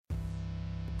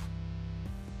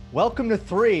Welcome to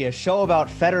Three, a show about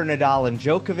Federer, Nadal, and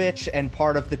Djokovic, and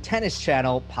part of the Tennis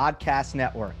Channel podcast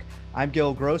network. I'm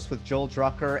Gil Gross with Joel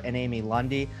Drucker and Amy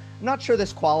Lundy. I'm not sure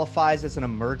this qualifies as an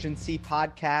emergency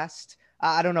podcast.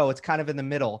 I don't know. It's kind of in the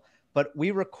middle, but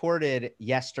we recorded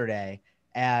yesterday,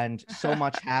 and so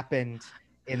much happened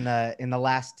in the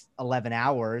last 11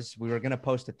 hours. We were going to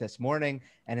post it this morning,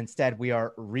 and instead we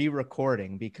are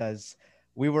re-recording because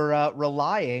we were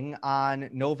relying on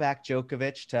Novak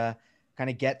Djokovic to kind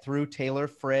of get through Taylor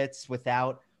Fritz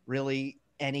without really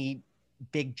any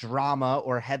big drama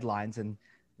or headlines. And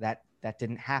that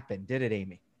didn't happen, did it,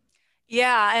 Amy?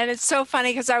 Yeah, and it's so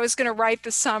funny because I was going to write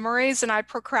the summaries and I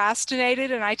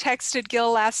procrastinated, and I texted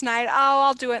Gil last night,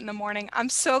 I'll do it in the morning. I'm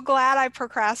so glad I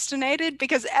procrastinated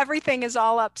because everything is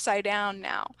all upside down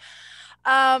now.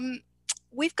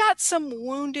 We've got some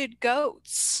wounded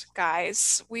goats,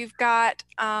 guys. We've got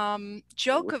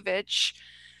Djokovic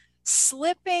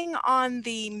slipping on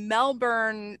the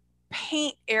Melbourne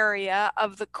paint area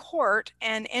of the court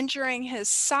and injuring his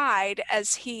side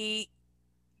as he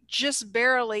just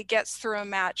barely gets through a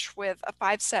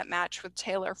 5-set match with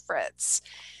Taylor Fritz.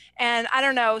 And I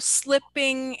don't know,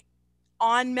 slipping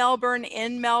on Melbourne,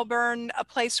 in Melbourne, a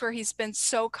place where he's been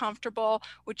so comfortable.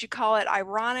 Would you call it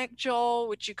ironic, Joel?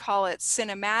 Would you call it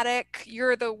cinematic?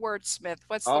 You're the wordsmith.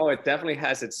 It definitely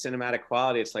has its cinematic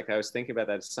quality. It's like I was thinking about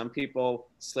that. Some people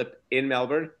slip in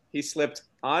Melbourne. He slipped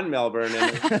on Melbourne.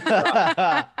 And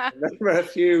I remember a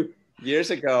few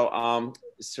years ago,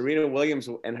 Serena Williams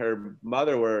and her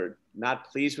mother were not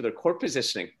pleased with her court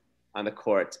positioning on the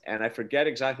court. And I forget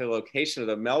exactly the location of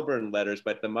the Melbourne letters,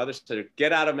 but the mother said,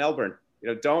 "Get out of Melbourne.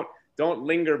 Don't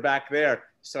linger back there."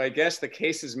 So I guess the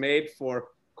case is made for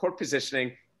court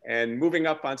positioning and moving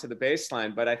up onto the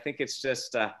baseline. But I think it's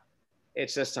just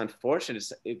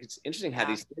unfortunate. It's interesting how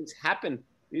these things happen.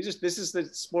 This is the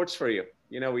sports for you.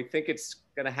 We think it's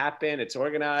going to happen. It's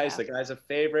organized. Yeah. The guy's a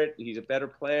favorite. He's a better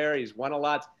player. He's won a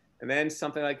lot. And then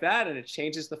something like that, and it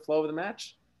changes the flow of the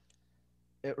match.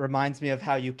 It reminds me of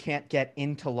how you can't get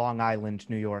into Long Island,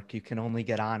 New York. You can only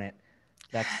get on it.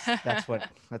 That's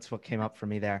what came up for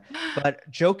me there. But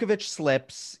Djokovic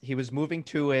slips. He was moving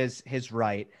to his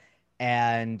right,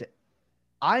 and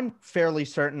I'm fairly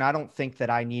certain, I don't think that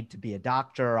I need to be a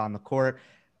doctor on the court.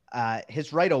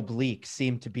 His right oblique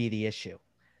seemed to be the issue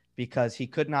because he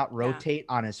could not rotate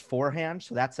on his forehand.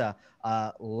 So that's a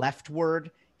leftward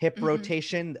hip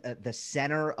rotation. The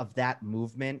center of that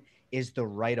movement is the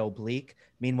right oblique.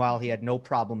 Meanwhile, he had no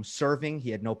problem serving.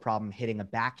 He had no problem hitting a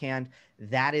backhand.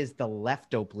 That is the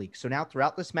left oblique. So now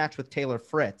throughout this match with Taylor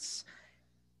Fritz,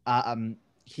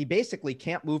 he basically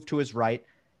can't move to his right.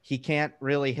 He can't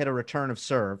really hit a return of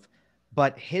serve,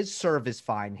 but his serve is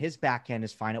fine. His backhand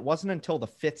is fine. It wasn't until the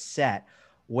 5th set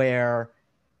where,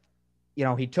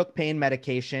 he took pain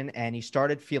medication and he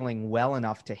started feeling well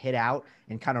enough to hit out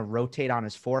and kind of rotate on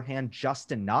his forehand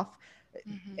just enough.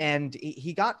 And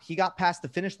he got past the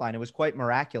finish line. It was quite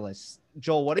miraculous.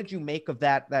 Joel, what did you make of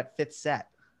that 5th set?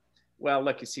 Well,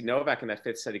 look, you see Novak in that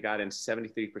 5th set, he got in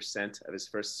 73% of his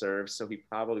first serve. So he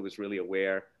probably was really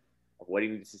aware of what he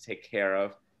needed to take care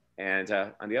of. And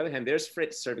on the other hand, there's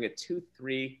Fritz serving at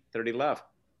 2-3, 30 love.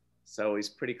 So he's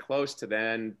pretty close to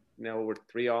then, we're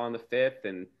 3-all in the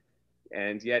 5th.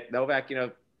 And yet Novak,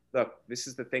 look, this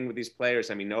is the thing with these players.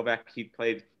 I mean, Novak,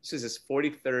 this is his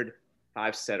 43rd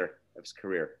 5-setter of his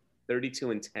career,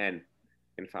 32-10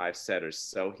 in 5-setters.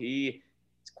 So he's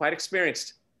quite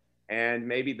experienced. And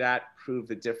maybe that proved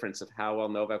the difference of how well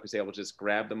Novak was able to just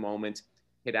grab the moment,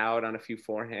 hit out on a few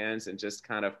forehands, and just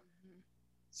kind of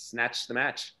snatch the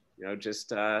match,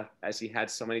 as he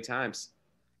had so many times.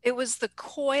 It was the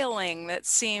coiling that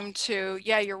seemed to,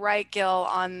 you're right, Gil,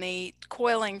 on the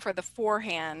coiling for the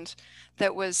forehand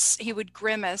he would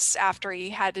grimace after he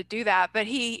had to do that. But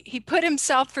he put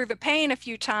himself through the pain a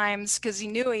few times because he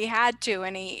knew he had to,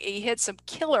 and he hit some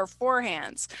killer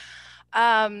forehands.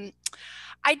 How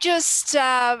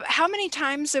many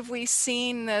times have we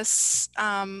seen this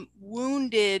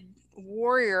wounded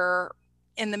warrior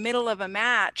in the middle of a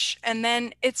match, and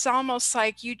then it's almost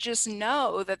like you just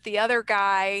know that the other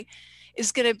guy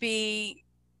is going to be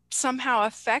somehow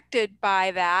affected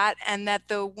by that, and that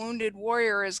the wounded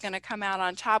warrior is going to come out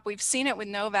on top. We've seen it with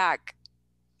Novak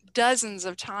dozens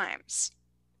of times.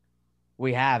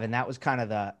 We have, and that was kind of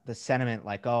the sentiment,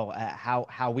 like,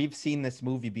 how we've seen this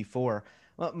movie before.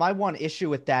 Well, my one issue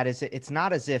with that is it's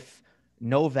not as if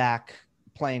Novak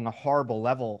playing a horrible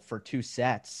level for 2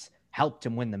 sets helped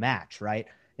him win the match, right?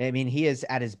 I mean, he is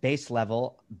at his base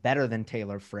level better than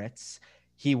Taylor Fritz.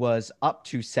 He was up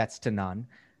 2-0.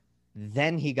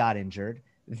 Then he got injured.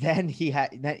 Then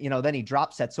he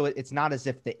dropped sets. So it's not as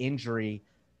if the injury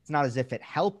not as if it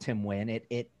helped him win.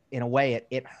 It in a way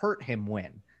it hurt him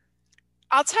win.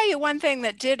 I'll tell you one thing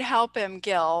that did help him,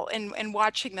 Gil, in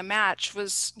watching the match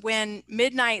was when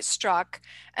midnight struck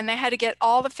and they had to get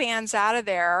all the fans out of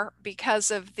there because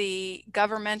of the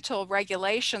governmental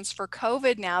regulations for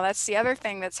COVID now. That's the other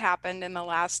thing that's happened in the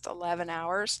last 11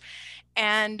 hours.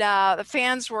 And the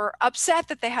fans were upset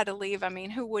that they had to leave. I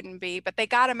mean, who wouldn't be? But they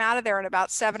got him out of there in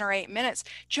about 7 or 8 minutes.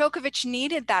 Djokovic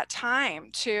needed that time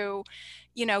to,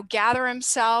 gather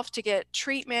himself, to get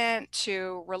treatment,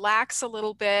 to relax a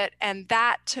little bit. And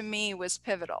that to me was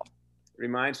pivotal. It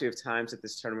reminds me of times at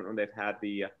this tournament when they've had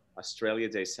the Australia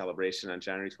Day celebration on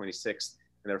January 26th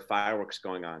and there are fireworks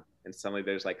going on. And suddenly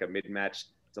there's like a mid-match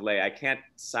delay. I can't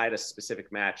cite a specific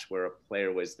match where a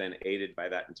player was then aided by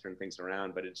that and turned things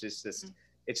around, but it's just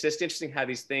interesting how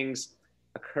these things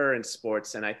occur in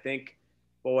sports. And I think,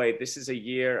 boy, this is a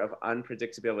year of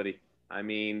unpredictability. I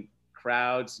mean,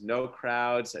 crowds, no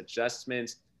crowds,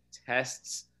 adjustments,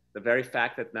 tests, the very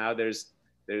fact that now there's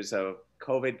a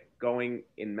COVID going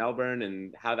in Melbourne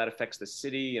and how that affects the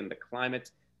city and the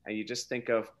climate. And you just think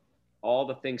of all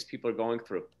the things people are going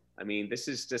through. I mean, this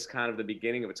is just kind of the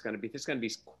beginning of it's going to be. This is going to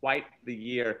be quite the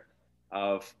year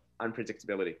of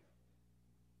unpredictability.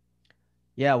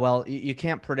 Yeah, well, you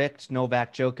can't predict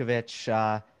Novak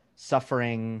Djokovic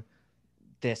suffering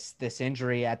this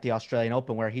injury at the Australian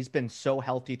Open, where he's been so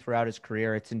healthy throughout his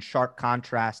career. It's in sharp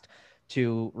contrast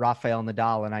to Rafael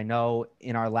Nadal. And I know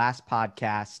in our last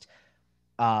podcast,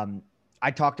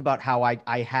 I talked about how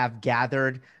I have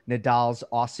gathered Nadal's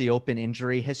Aussie Open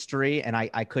injury history, and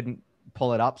I couldn't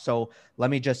pull it up. So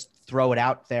let me just throw it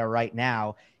out there right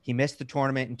now. He missed the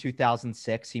tournament in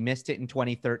 2006. He missed it in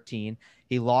 2013.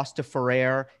 He lost to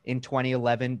Ferrer in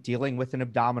 2011, dealing with an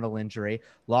abdominal injury,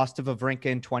 lost to Wawrinka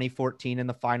in 2014 in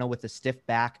the final with a stiff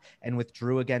back, and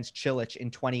withdrew against Cilic in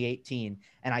 2018.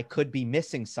 And I could be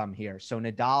missing some here. So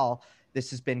Nadal,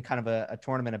 this has been kind of a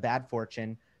tournament of bad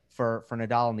fortune for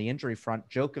Nadal on the injury front.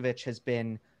 Djokovic has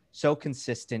been so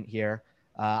consistent here.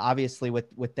 Obviously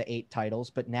with the 8 titles,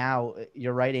 but now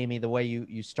you're right, Amy, the way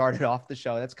you started off the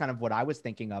show, that's kind of what I was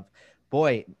thinking of.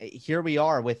 Boy, here we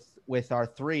are with our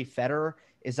 3. Federer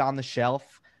is on the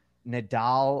shelf.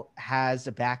 Nadal has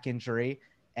a back injury,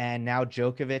 and now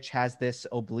Djokovic has this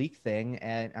oblique thing.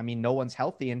 And I mean, no one's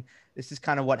healthy. And this is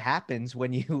kind of what happens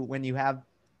when you have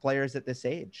players at this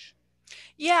age.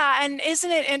 Yeah. And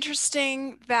isn't it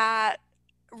interesting that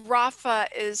Rafa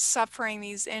is suffering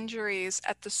these injuries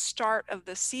at the start of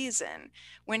the season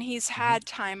when he's had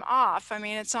time off? I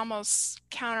mean, it's almost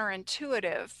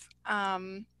counterintuitive.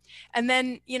 And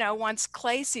then, once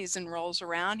clay season rolls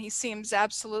around, he seems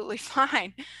absolutely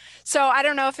fine. So I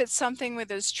don't know if it's something with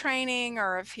his training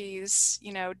or if he's,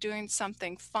 doing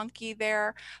something funky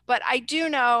there. But I do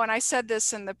know, and I said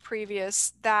this in the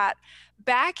previous, that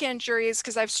back injuries,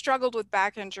 because I've struggled with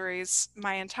back injuries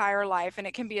my entire life, and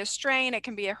it can be a strain, it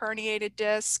can be a herniated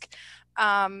disc.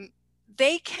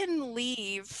 They can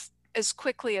leave as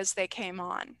quickly as they came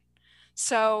on.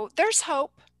 So there's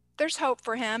hope. There's hope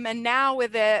for him. And now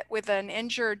with an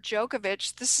injured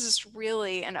Djokovic, this is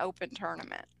really an open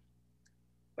tournament.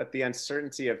 But the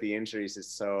uncertainty of the injuries is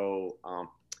so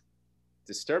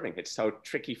disturbing. It's so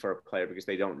tricky for a player because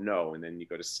they don't know, and then you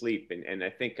go to sleep. And I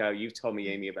think you've told me,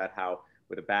 Amy, about how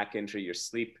with a back injury, your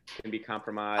sleep can be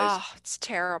compromised. Oh, it's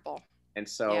terrible. And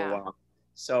so,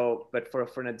 yeah. But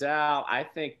for Nadal, I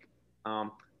think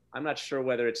I'm not sure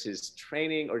whether it's his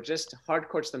training or just hard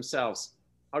courts themselves.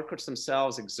 Hard courts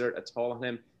themselves exert a toll on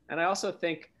him. And I also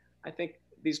think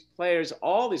these players,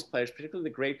 all these players, particularly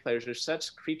the great players, are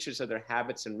such creatures of their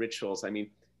habits and rituals. I mean,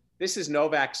 this is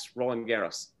Novak's Roland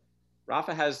Garros.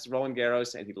 Rafa has Roland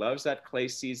Garros, and he loves that clay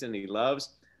season. He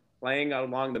loves playing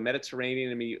along the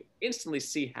Mediterranean. I mean, you instantly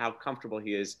see how comfortable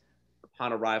he is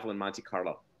upon arrival in Monte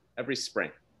Carlo every spring.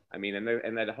 I mean,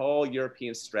 and that whole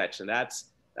European stretch, and that's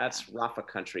Rafa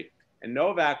country. And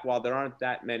Novak, while there aren't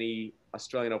that many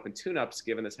Australian Open tune-ups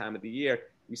given the time of the year,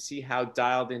 you see how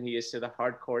dialed in he is to the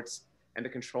hard courts and the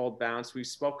controlled bounce. We've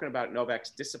spoken about Novak's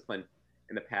discipline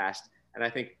in the past, and I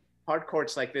think hard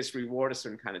courts like this reward a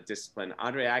certain kind of discipline.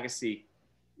 Andre Agassi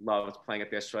loved playing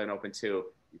at the Australian Open too.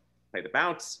 You play the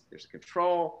bounce, there's a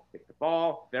control, hit the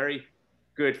ball. Very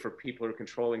good for people who are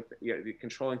controlling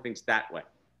things that way.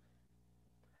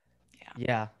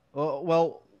 Yeah.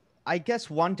 Well, I guess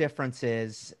one difference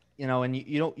is, and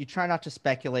you try not to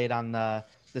speculate on the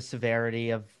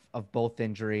severity of both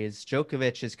injuries.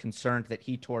 Djokovic is concerned that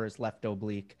he tore his left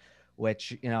oblique,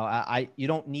 which, you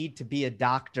don't need to be a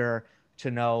doctor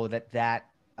to know that that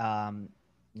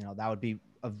would be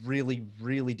a really,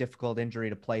 really difficult injury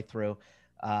to play through.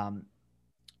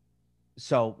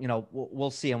 So,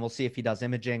 we'll see, and we'll see if he does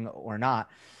imaging or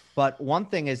not. But one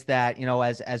thing is that,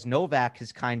 as Novak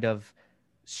has kind of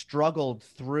struggled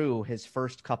through his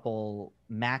first couple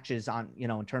matches on,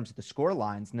 in terms of the score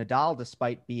lines, Nadal,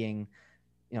 despite being,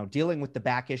 dealing with the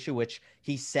back issue, which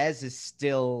he says is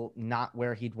still not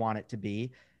where he'd want it to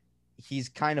be, he's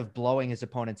kind of blowing his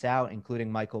opponents out,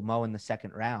 including Michael Mmoh in the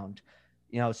second round.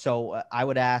 So I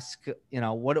would ask,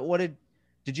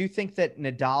 did you think that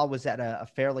Nadal was at a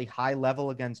fairly high level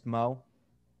against Mmoh?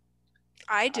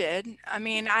 I did. I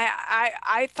mean,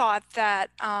 I thought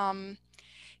that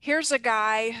here's a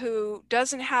guy who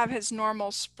doesn't have his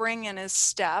normal spring in his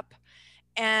step,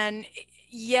 and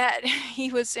yet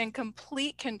he was in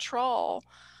complete control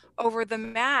over the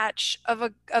match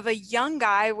of a young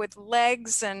guy with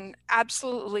legs and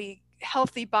absolutely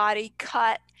healthy body,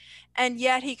 cut, and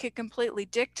yet he could completely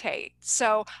dictate.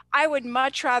 So I would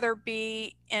much rather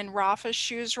be in Rafa's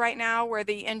shoes right now, where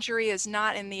the injury is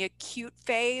not in the acute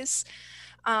phase,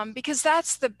 because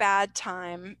that's the bad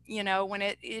time, when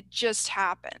it just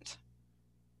happened.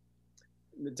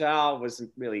 Nadal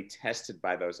wasn't really tested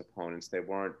by those opponents. They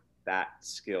weren't that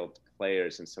skilled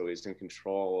players, and so he's in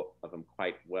control of them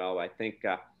quite well. I think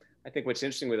what's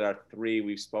interesting with our three,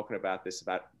 we've spoken about this,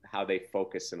 about how they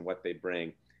focus and what they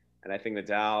bring. And I think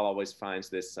Nadal always finds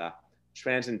this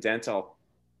transcendental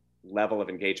level of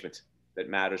engagement that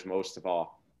matters most of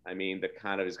all. I mean, that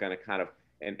kind of is going to kind of,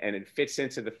 and it fits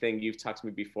into the thing you've talked to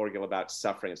me before, Gil, about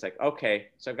suffering. It's like, okay,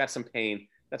 so I've got some pain.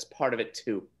 That's part of it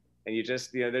too. And you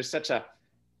just, there's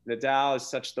Nadal is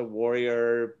such the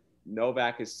warrior.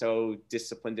 Novak is so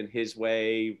disciplined in his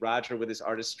way. Roger with his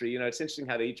artistry. It's interesting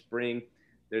how they each bring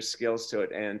their skills to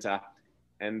it.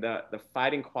 And the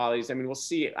fighting qualities, I mean, we'll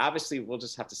see. Obviously, we'll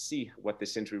just have to see what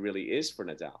this injury really is for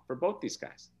Nadal, for both these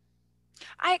guys.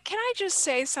 Can I just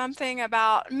say something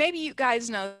about, maybe you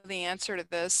guys know the answer to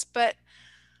this, but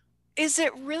is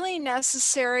it really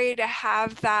necessary to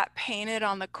have that painted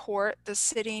on the court, the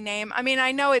city name? I mean,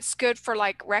 I know it's good for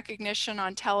like recognition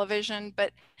on television,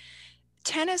 but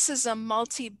tennis is a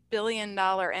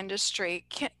multi-billion-dollar industry.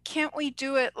 Can't we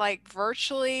do it like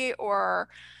virtually? Or,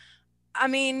 I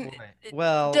mean,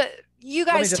 well, you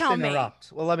guys tell me.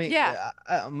 Well, let me. Yeah.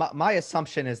 My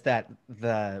assumption is that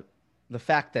the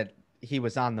fact that he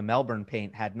was on the Melbourne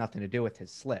paint had nothing to do with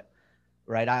his slip,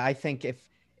 right? I think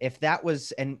if that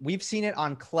was, and we've seen it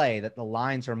on clay, that the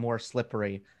lines are more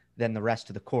slippery than the rest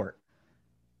of the court,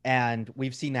 and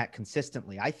we've seen that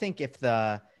consistently. I think if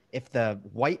the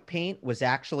white paint was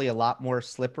actually a lot more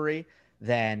slippery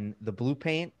than the blue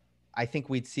paint, I think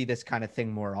we'd see this kind of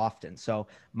thing more often. So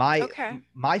my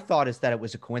thought is that it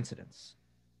was a coincidence.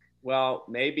 Well,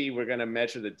 maybe we're going to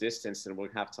measure the distance, and we'll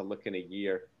have to look in a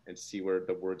year and see where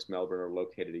the words Melbourne are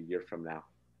located a year from now.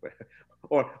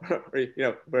 or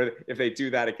if they do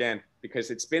that again,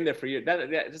 because it's been there for years.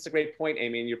 That's a great point,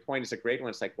 Amy, and your point is a great one.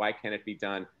 It's like, why can't it be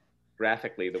done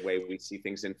graphically the way we see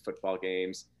things in football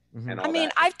games? Mm-hmm. And all I mean,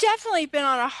 that? I've definitely been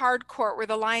on a hard court where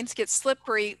the lines get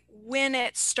slippery when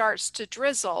it starts to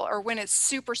drizzle or when it's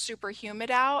super, super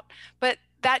humid out, but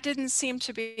that didn't seem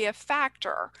to be a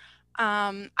factor.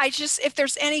 If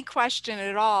there's any question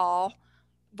at all,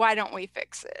 why don't we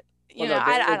fix it?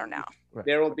 I don't know.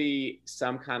 There will be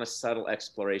some kind of subtle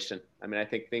exploration. I mean, I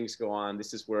think things go on.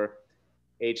 This is where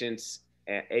agents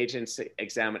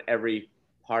examine every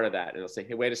part of that, and they'll say,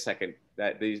 "Hey, wait a second.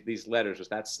 That these letters, was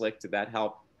that slick? Did that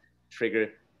help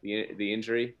trigger the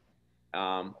injury,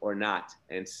 or not?"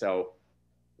 And so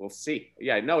we'll see.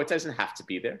 Yeah, no, it doesn't have to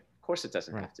be there. Of course, it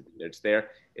doesn't have to be there.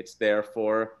 It's there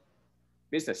for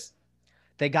business.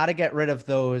 They got to get rid of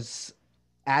those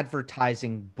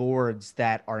advertising boards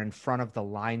that are in front of the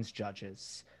lines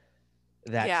judges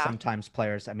that sometimes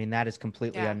players, I mean, that is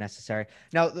completely unnecessary.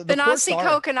 Now, the Thanasi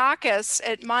Kokkinakis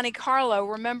at Monte Carlo,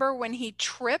 remember when he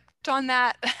tripped on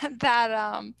that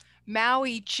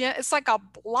Maui gym? It's like a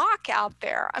block out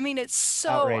there. I mean, it's so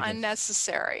outrageous.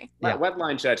 Unnecessary. Yeah. What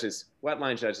line judges? We're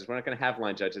not going to have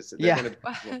line judges.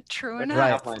 True enough.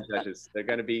 Right. Have line judges. They're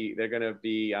going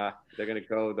to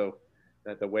go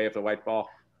the way of the white ball.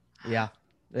 Yeah,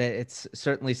 it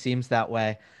certainly seems that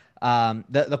way.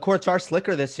 The courts are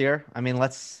slicker this year. I mean,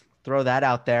 let's throw that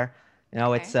out there.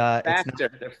 It's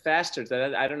faster. They're faster.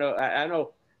 I don't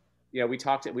know. We've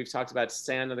talked about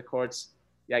sand on the courts.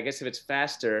 Yeah, I guess if it's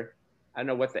faster, I don't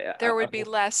know what there would be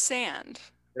less sand.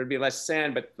 There'd be less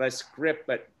sand, but less grip.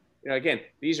 But again,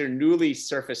 these are newly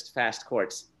surfaced fast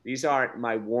courts. These aren't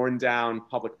my worn down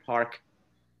public park,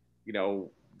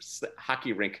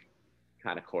 hockey rink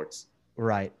kind of courts.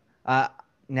 Right.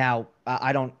 Now,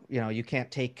 I don't, you can't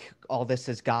take all this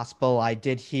as gospel. I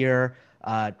did hear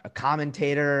a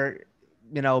commentator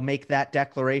make that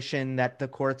declaration that the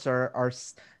courts are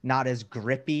not as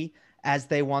grippy as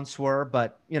they once were.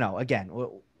 But, again,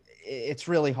 it's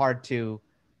really hard to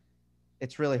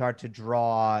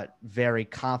draw very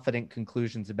confident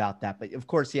conclusions about that. But of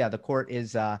course, yeah, the court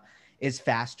is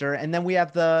faster. And then we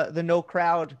have the no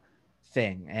crowd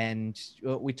thing. And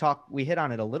we hit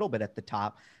on it a little bit at the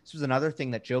top. This was another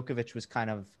thing that Djokovic was kind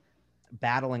of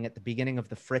battling at the beginning of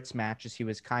the Fritz match, as he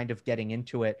was kind of getting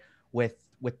into it with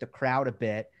the crowd a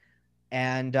bit.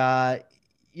 And,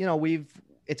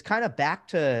 it's kind of back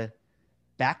to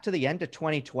the end of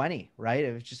 2020, right?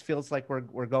 It just feels like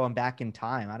we're going back in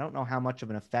time. I don't know how much of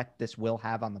an effect this will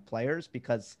have on the players,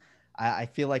 because I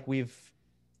feel like they're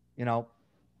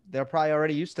probably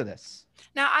already used to this.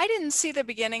 Now, I didn't see the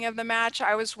beginning of the match.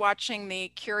 I was watching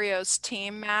the Kyrgios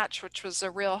team match, which was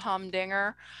a real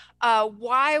humdinger.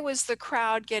 Why was the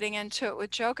crowd getting into it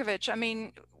with Djokovic? I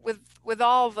mean, with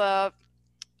all the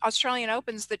Australian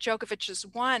Opens that Djokovic has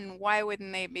won, why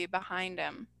wouldn't they be behind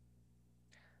him?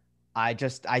 I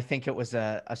think it was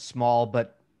a small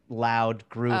but loud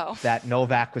group that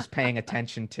Novak was paying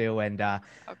attention to. And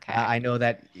okay. I know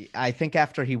that I think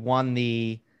after he won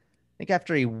the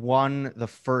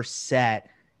first set,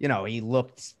 he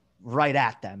looked right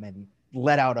at them and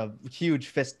let out a huge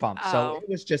fist pump. So it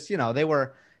was just, they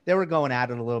were going at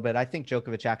it a little bit. I think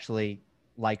Djokovic actually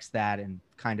likes that and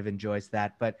kind of enjoys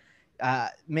that. But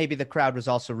maybe the crowd was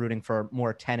also rooting for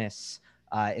more tennis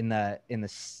in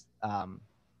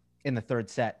the third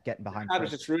set, getting behind. The crowd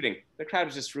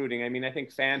was just rooting. I mean, I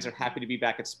think fans are happy to be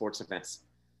back at sports events,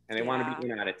 and they want to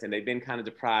be in at it. And they've been kind of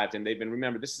deprived, and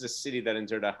remember, this is a city that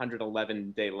endured a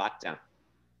 111-day lockdown.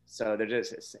 So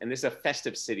and this is a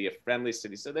festive city, a friendly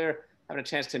city. So they're having a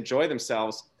chance to enjoy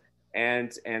themselves,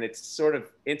 and it's sort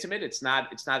of intimate. It's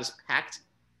not as packed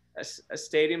as a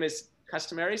stadium as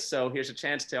customary. So here's a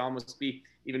chance to almost be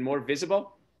even more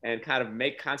visible and kind of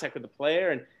make contact with the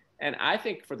player. And I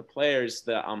think for the players,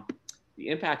 the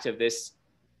impact of this,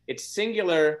 it's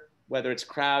singular, whether it's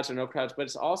crowds or no crowds, but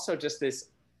it's also just this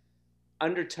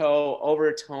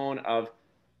overtone of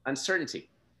uncertainty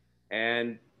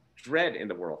and dread in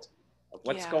the world of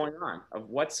what's going on, of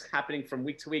what's happening from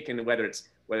week to week, and whether it's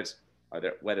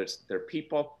their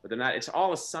people, but they're not. It's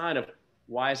all a sign of,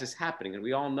 why is this happening? And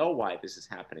we all know why this is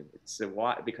happening. It's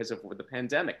because of the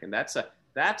pandemic, and that's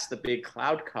the big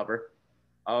cloud cover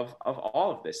of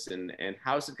all of this, and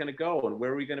how's it going to go, and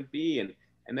where are we going to be,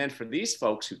 and then for these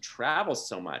folks who travel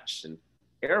so much, and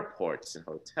airports and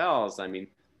hotels, I mean,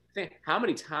 think, how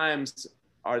many times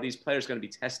are these players going to be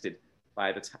tested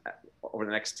over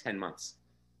the next 10 months?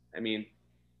 I mean,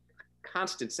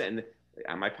 constant, and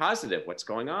am I positive? What's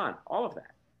going on? All of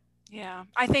that. Yeah,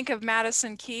 I think of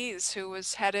Madison Keys, who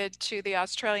was headed to the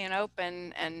Australian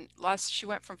Open, and she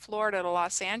went from Florida to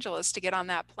Los Angeles to get on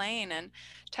that plane and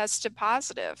tested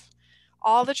positive.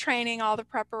 All the training, all the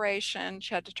preparation,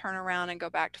 she had to turn around and go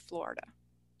back to Florida.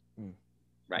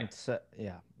 Right. It's a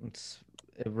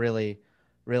really,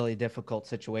 really difficult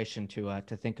situation to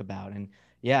think about. And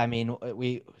yeah, I mean,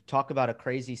 we talk about a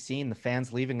crazy scene, the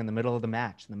fans leaving in the middle of the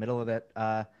match, in the middle of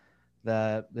that,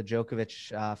 the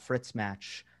Djokovic Fritz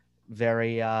match.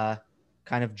 Very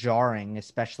kind of jarring,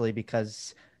 especially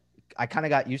because I kind of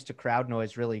got used to crowd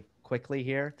noise really quickly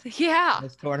here. Yeah, in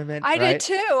this tournament. I did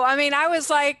too. I mean, I was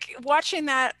like watching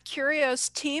that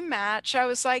Kyrgios team match. I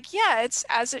was like, yeah, it's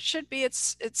as it should be.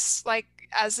 It's like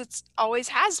as it's always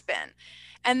has been.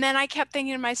 And then I kept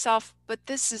thinking to myself, but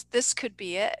this could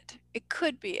be it. It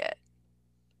could be it.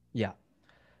 Yeah.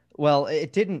 Well,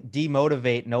 it didn't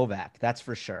demotivate Novak, that's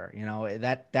for sure.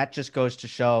 That just goes to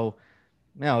show,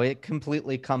 it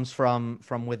completely comes from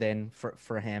within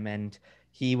for him. And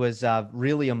he was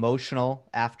really emotional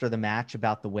after the match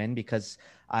about the win, because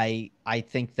I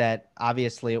think that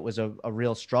obviously it was a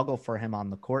real struggle for him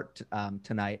on the court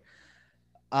tonight.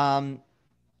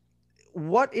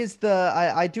 What is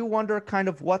I do wonder kind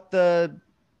of what the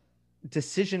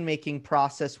decision-making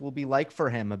process will be like for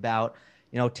him about,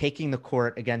 taking the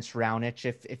court against Raonic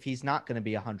if he's not going to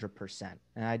be 100%.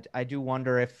 And I do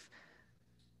wonder if,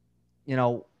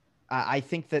 I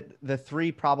think that the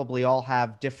three probably all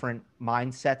have different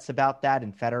mindsets about that.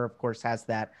 And Federer, of course, has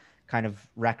that kind of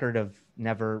record of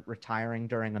never retiring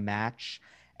during a match.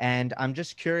 And I'm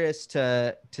just curious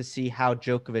to see how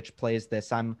Djokovic plays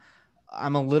this. I'm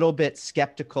a little bit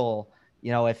skeptical,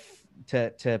 if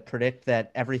to predict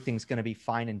that everything's going to be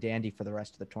fine and dandy for the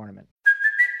rest of the tournament.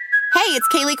 Hey, it's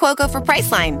Kaylee Cuoco for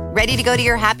Priceline. Ready to go to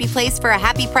your happy place for a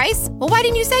happy price? Well, why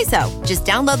didn't you say so? Just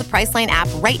download the Priceline app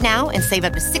right now and save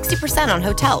up to 60% on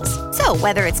hotels. So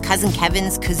whether it's Cousin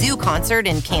Kevin's Kazoo Concert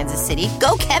in Kansas City,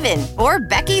 go Kevin, or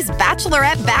Becky's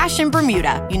Bachelorette Bash in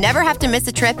Bermuda, you never have to miss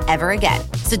a trip ever again.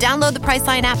 So download the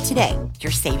Priceline app today.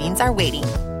 Your savings are waiting.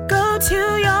 Go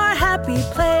to your happy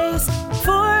place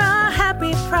for a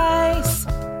happy price.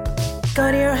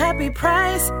 Go to your happy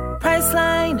price,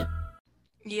 Priceline.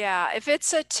 Yeah, if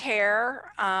it's a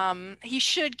tear, he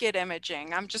should get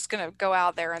imaging. I'm just going to go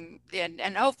out there and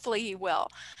hopefully he will.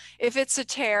 If it's a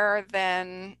tear,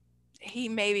 then he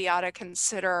maybe ought to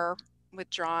consider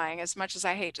withdrawing, as much as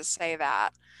I hate to say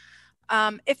that.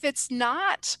 If it's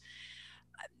not,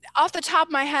 off the top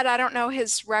of my head, I don't know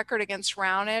his record against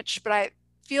Raonic, but I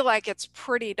feel like it's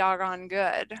pretty doggone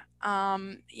good.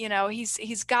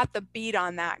 He's got the beat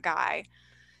on that guy.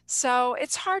 So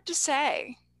it's hard to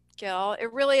say. Gil,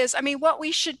 it really is. I mean, what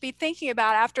we should be thinking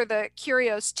about after the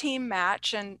Kyrgios team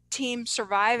match and team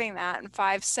surviving that in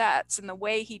 5 sets and the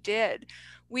way he did,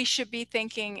 we should be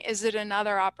thinking, is it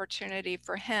another opportunity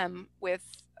for him with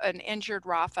an injured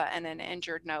Rafa and an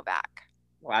injured Novak?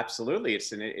 Well, absolutely.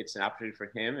 It's an opportunity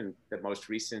for him and the most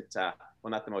recent,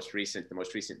 not the most recent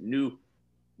new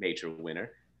major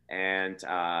winner. And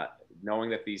knowing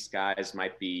that these guys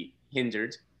might be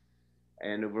hindered.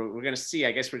 And we're going to see,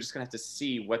 I guess we're just going to have to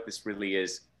see what this really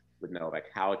is with Novak,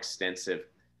 how extensive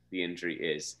the injury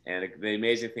is. And the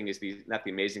amazing thing is,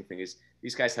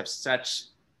 these guys have such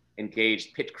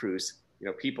engaged pit crews,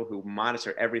 people who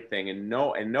monitor everything. And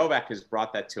Novak has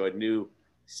brought that to a new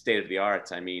state of the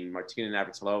art. I mean, Martina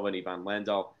Navratilova and Ivan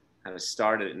Lendl kind of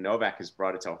started, and Novak has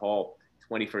brought it to a whole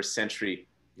 21st century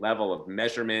level of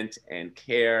measurement and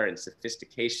care and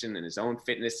sophistication in his own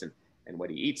fitness and what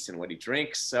he eats and what he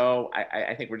drinks. So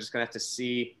I think we're just going to have to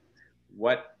see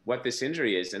what this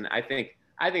injury is. And I think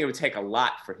it would take a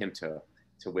lot for him to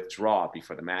withdraw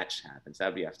before the match happens.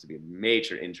 That would have to be a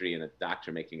major injury and a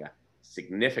doctor making a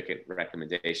significant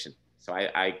recommendation. So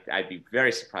I'd be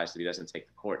very surprised if he doesn't take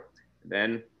the court. And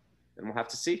then we'll have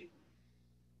to see.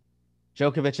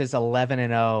 Djokovic is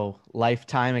 11-0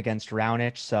 lifetime against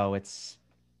Raonic, so it's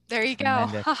there you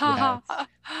tremendous. go.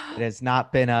 It has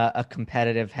not been a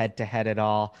competitive head-to-head at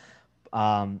all.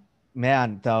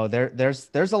 Man, though, there's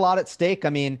a lot at stake. I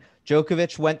mean,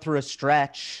 Djokovic went through a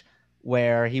stretch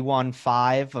where he won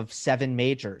 5 of 7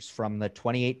 majors, from the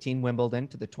 2018 Wimbledon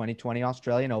to the 2020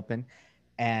 Australian Open.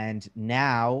 And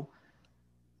now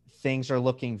things are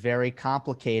looking very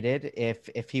complicated.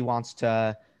 If he wants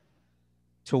to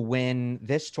win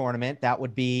this tournament, that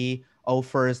would be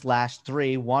for his last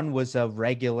 3. One was a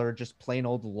regular, just plain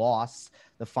old loss,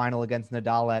 the final against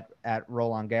Nadal at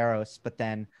Roland Garros. But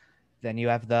then you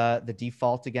have the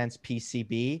default against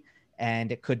PCB,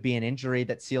 and it could be an injury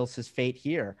that seals his fate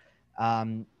here.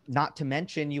 Not to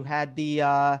mention, you had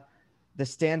the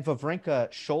Stan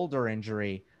Wawrinka shoulder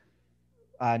injury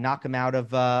knock him out of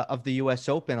the U.S.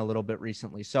 Open a little bit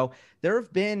recently. So there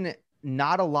have been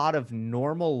not a lot of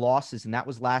normal losses, and that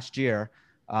was last year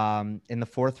in the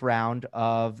 4th round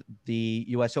of the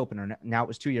U.S. Open, or now it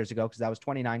was 2 years ago because that was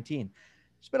 2019.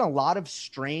 There's been a lot of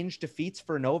strange defeats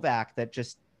for Novak that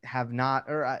just have not,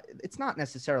 or it's not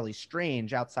necessarily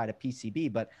strange outside of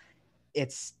PCB, but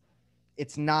it's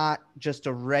not just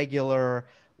a regular,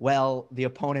 well, the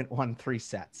opponent won 3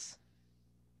 sets.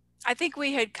 I think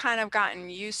we had kind of gotten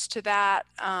used to that,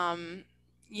 and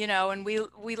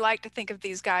we like to think of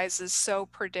these guys as so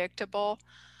predictable.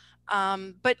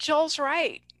 But Joel's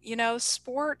right.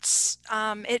 Sports,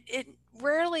 it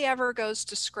rarely ever goes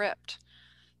to script.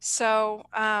 So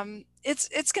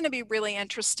it's going to be really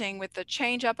interesting with the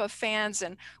change up of fans,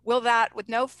 and with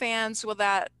no fans, will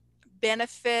that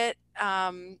benefit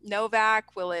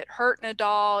Novak? Will it hurt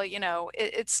Nadal?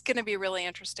 It's going to be really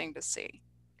interesting to see.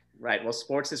 Right. Well,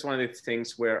 sports is one of the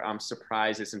things where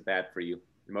surprise isn't bad for you.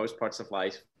 In most parts of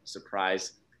life,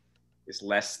 surprise is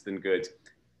less than good.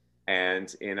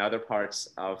 And in other parts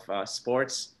of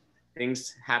sports,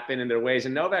 things happen in their ways.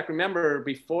 And Novak, remember,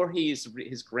 before his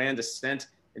grand ascent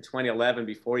in 2011,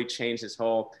 before he changed his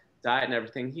whole diet and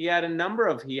everything, he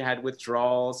had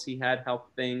withdrawals, he had health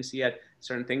things, he had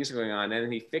certain things going on,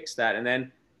 and he fixed that. And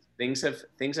then things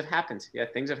have happened. Yeah,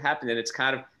 things have happened, and it's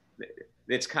kind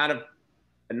of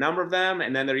a number of them,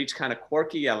 and then they're each kind of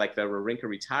quirky, like the Wawrinka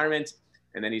retirement.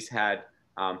 And then he's had,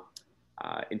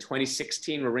 in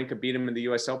 2016, Wawrinka beat him in the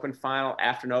US Open final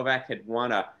after Novak had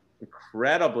won a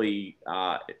incredibly,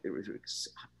 it was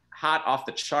hot off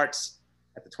the charts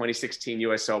at the 2016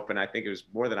 US Open. I think it was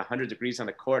more than 100 degrees on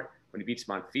the court when he beats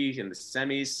Monfils in the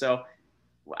semis. So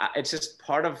it's just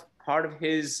part of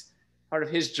his part of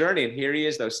his journey. And here he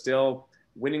is, though, still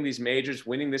winning these majors,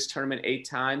 winning this tournament 8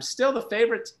 times, still the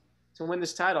favorite to win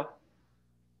this title.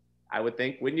 I would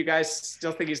think. Wouldn't you guys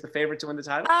still think he's the favorite to win the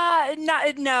title?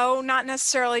 Not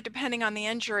necessarily, depending on the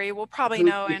injury. We'll probably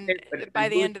know by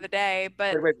the end of the day.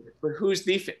 But who's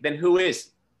then who is,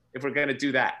 if we're going to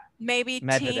do that? Maybe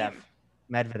Medvedev. Team.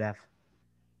 Medvedev.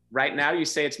 Right now, you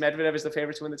say it's Medvedev is the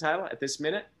favorite to win the title at this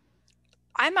minute?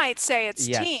 I might say it's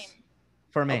Team.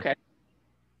 For me. Okay.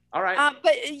 All right.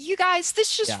 But you guys,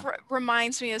 this just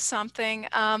reminds me of something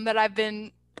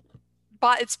that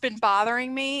it's been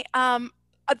bothering me.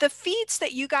 The feeds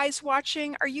that you guys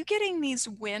watching, are you getting these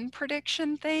win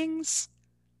prediction things?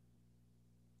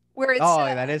 Where it's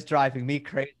that is driving me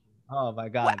crazy. Oh my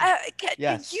God.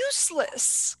 Yes.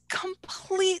 Useless,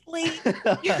 completely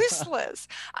useless.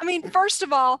 I mean, first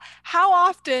of all, how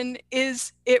often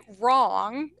is it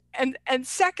wrong? And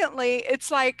secondly,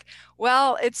 it's like,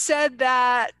 well, it said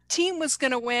that Team was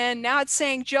going to win. Now it's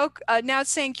saying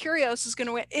Kyrgios is going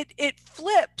to win. It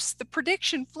flips. The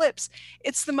prediction flips.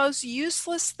 It's the most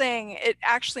useless thing. It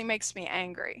actually makes me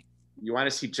angry. You want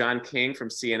to see John King from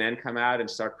CNN come out and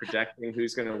start projecting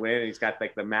who's going to win? And he's got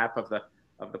like the map of the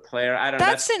player. I don't know.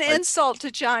 That's an insult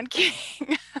to John King.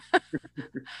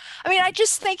 I mean, I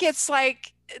just think it's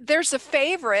like there's a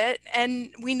favorite,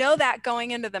 and we know that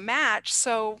going into the match.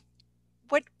 So,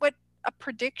 what a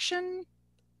prediction?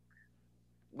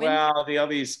 Well, all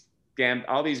these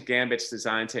gambits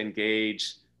designed to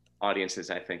engage audiences.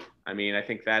 I think. I mean, I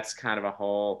think that's kind of a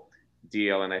whole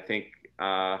deal, and I think,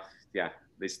 I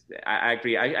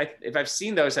agree. If I've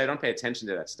seen those, I don't pay attention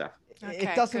to that stuff. Okay,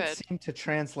 it doesn't good. seem to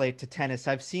translate to tennis.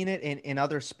 I've seen it in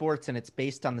other sports, and it's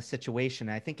based on the situation.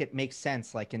 I think it makes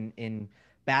sense. Like in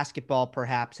basketball,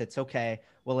 perhaps it's okay.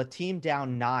 Well, a team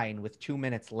down 9 with 2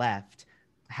 minutes left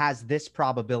has this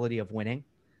probability of winning.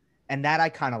 And that I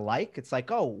kind of like. It's like,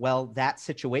 oh, well, that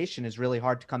situation is really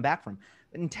hard to come back from.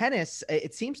 In tennis,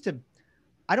 it seems to,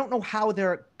 I don't know how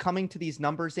they're coming to these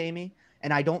numbers, Amy.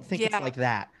 And I don't think it's like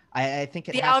that. I think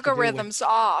it the has algorithm's to do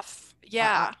with, off.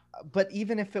 Yeah. But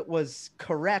even if it was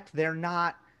correct, they're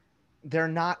not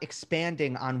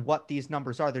expanding on what these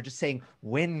numbers are. They're just saying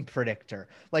win predictor.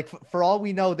 Like for all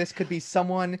we know, this could be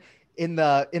someone in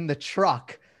the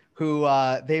truck who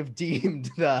they've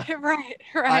deemed the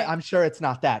right. I'm sure it's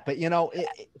not that, but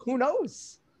who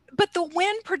knows? But the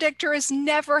win predictor is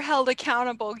never held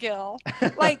accountable, Gil.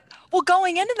 Like, well,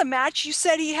 going into the match, you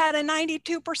said he had a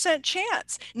 92%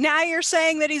 chance. Now you're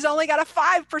saying that he's only got a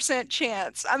 5%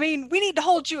 chance. I mean, we need to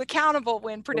hold you accountable,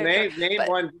 win predictor. Well, name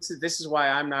one. This is why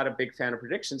I'm not a big fan of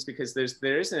predictions, because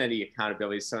there isn't any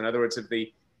accountability. So in other words,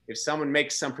 if someone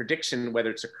makes some prediction,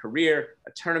 whether it's a career,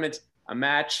 a tournament, a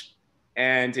match,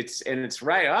 and it's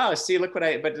right. Oh, see, look what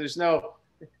but there's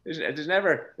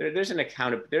an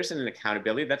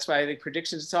accountability. That's why I think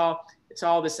predictions, it's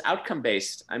all this outcome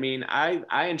based. I mean,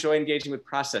 I enjoy engaging with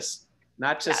process,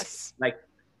 not just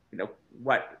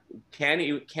what can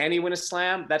he win a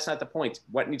slam? That's not the point.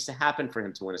 What needs to happen for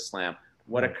him to win a slam?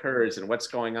 What occurs and what's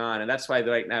going on? And that's why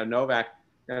right now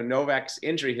Novak's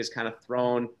injury has kind of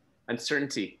thrown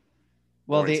uncertainty.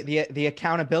 Well, the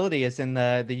accountability is in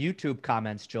the YouTube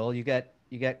comments, Joel. You get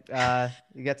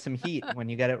some heat when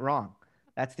you get it wrong.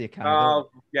 That's the accountability.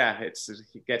 Oh, yeah,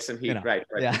 you get some heat, right?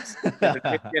 Yeah.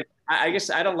 I guess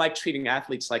I don't like treating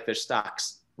athletes like they're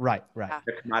stocks. Right.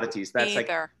 They're commodities. That's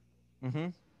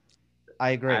I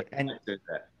agree.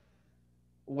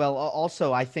 Well,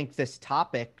 also, I think this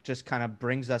topic just kind of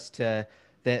brings us to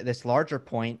this larger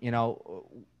point.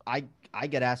 I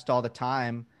get asked all the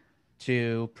time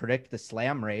to predict the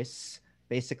slam race,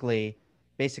 basically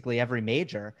every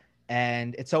major.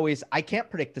 And it's always, I can't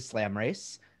predict the slam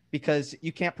race because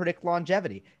you can't predict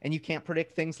longevity, and you can't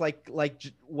predict things like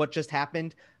what just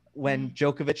happened when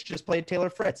Djokovic just played Taylor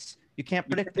Fritz. You can't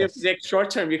predict this. Predict short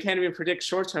term. You can't even predict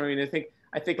short term. I mean, I think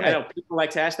right. I know people like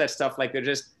to ask that stuff like they're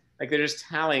just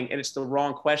tallying, and it's the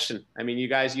wrong question. I mean, you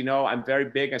guys, I'm very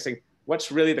big. I think what's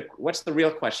the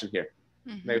real question here?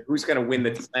 Mm-hmm. Like, who's going to win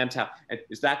the slam title? And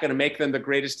is that going to make them the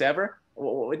greatest ever?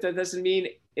 Well, it doesn't mean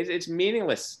it's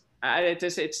meaningless. And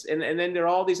then there are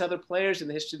all these other players in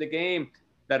the history of the game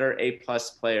that are A+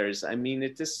 players. I mean,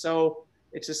 it's just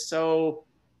so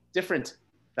different,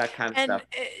 that kind of stuff.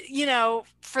 And,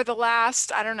 for the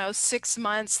last, 6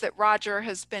 months that Roger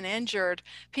has been injured,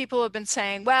 people have been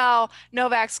saying, well,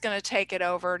 Novak's going to take it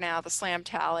over now, the slam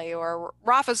tally, or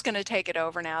Rafa's going to take it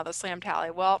over now, the slam tally.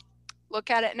 Well, look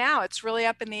at it now. It's really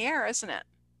up in the air, isn't it?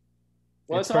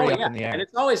 Well, it's always up in the air. And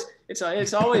it's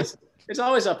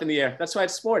always up in the air. That's why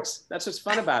it's sports. That's what's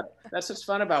fun about it. That's what's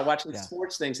fun about watching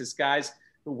sports things. It's guys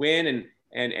who win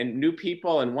and new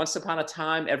people. And once upon a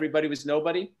time, everybody was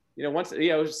nobody.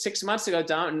 6 months ago,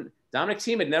 Dominic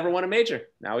Thiem had never won a major.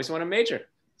 Now he's won a major.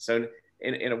 So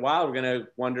in a while, we're going to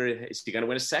wonder, is he going to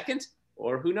win a second,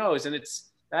 or who knows? And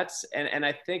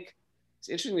I think it's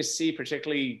interesting to see,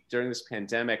 particularly during this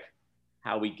pandemic,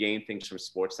 how we gain things from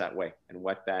sports that way and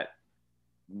what that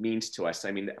means to us.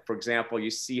 I mean, for example, you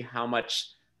see how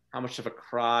much of a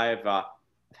cry of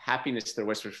happiness there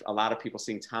was for a lot of people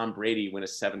seeing Tom Brady win a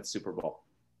 7th Super Bowl.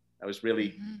 That was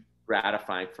really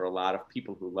gratifying for a lot of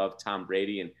people who love Tom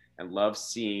Brady and love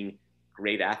seeing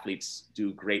great athletes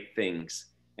do great things.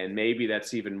 And maybe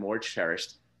that's even more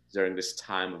cherished during this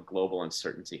time of global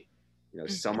uncertainty.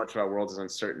 So much of our world is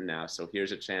uncertain now. So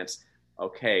here's a chance.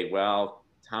 Okay, well,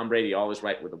 Tom Brady always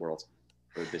right with the world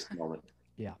for this moment.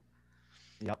 Yeah.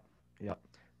 Yep.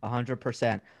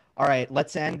 100%. All right,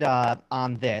 let's end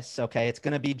on this. Okay, it's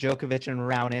going to be Djokovic and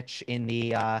Raonic in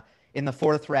the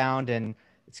 4th round, and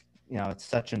it's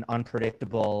such an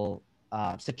unpredictable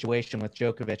situation with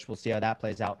Djokovic. We'll see how that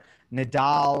plays out.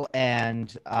 Nadal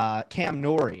and Cam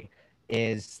Norrie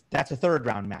that's a 3rd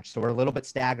round match, so we're a little bit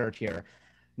staggered here.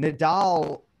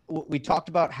 Nadal, we talked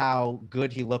about how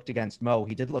good he looked against Mo.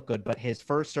 He did look good, but his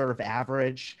first serve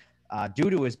average, due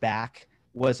to his back,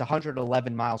 was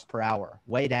 111 miles per hour,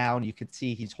 way down. You could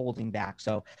see he's holding back.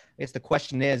 So I guess the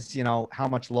question is, how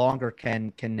much longer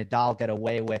can Nadal get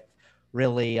away with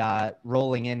really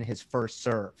rolling in his first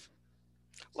serve?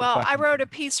 Well, I wrote a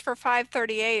piece for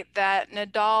 538 that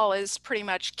Nadal is pretty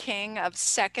much king of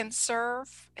second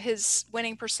serve. His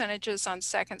winning percentages on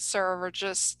second serve are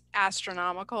just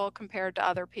astronomical compared to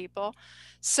other people.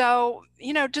 So,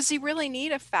 does he really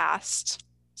need a fast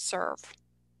serve?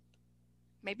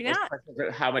 Maybe not.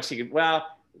 How much he can, well,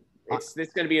 it's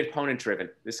going to be opponent driven.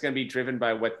 This is going to be driven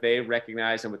by what they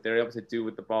recognize and what they're able to do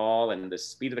with the ball and the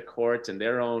speed of the court and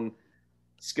their own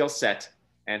skill set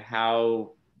and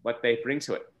what they bring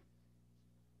to it.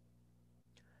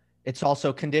 It's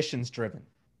also conditions driven.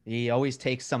 He always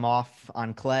takes some off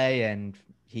on clay, and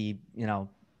he,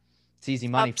 it's easy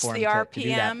money for him to do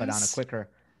that, but on a quicker.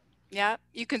 Yeah,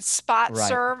 you can spot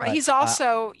serve. But, he's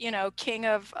also, king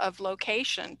of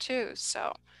location too.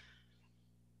 So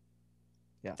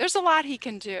yeah, there's a lot he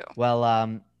can do.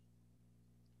 Well,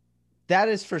 that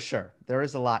is for sure. There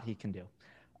is a lot he can do.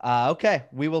 Okay,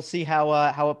 we will see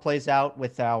how it plays out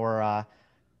with our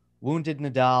wounded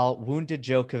Nadal, wounded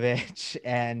Djokovic,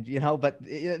 and but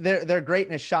their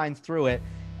greatness shines through it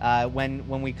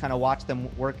when we kind of watch them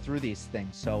work through these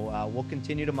things. So we'll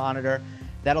continue to monitor.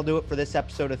 That'll do it for this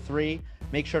episode of 3.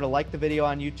 Make sure to like the video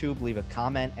on YouTube, leave a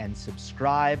comment, and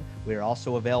subscribe. We are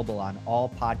also available on all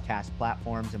podcast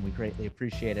platforms, and we greatly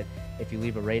appreciate it if you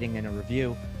leave a rating and a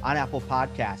review on Apple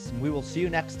Podcasts. And we will see you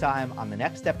next time on the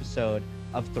next episode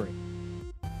of 3.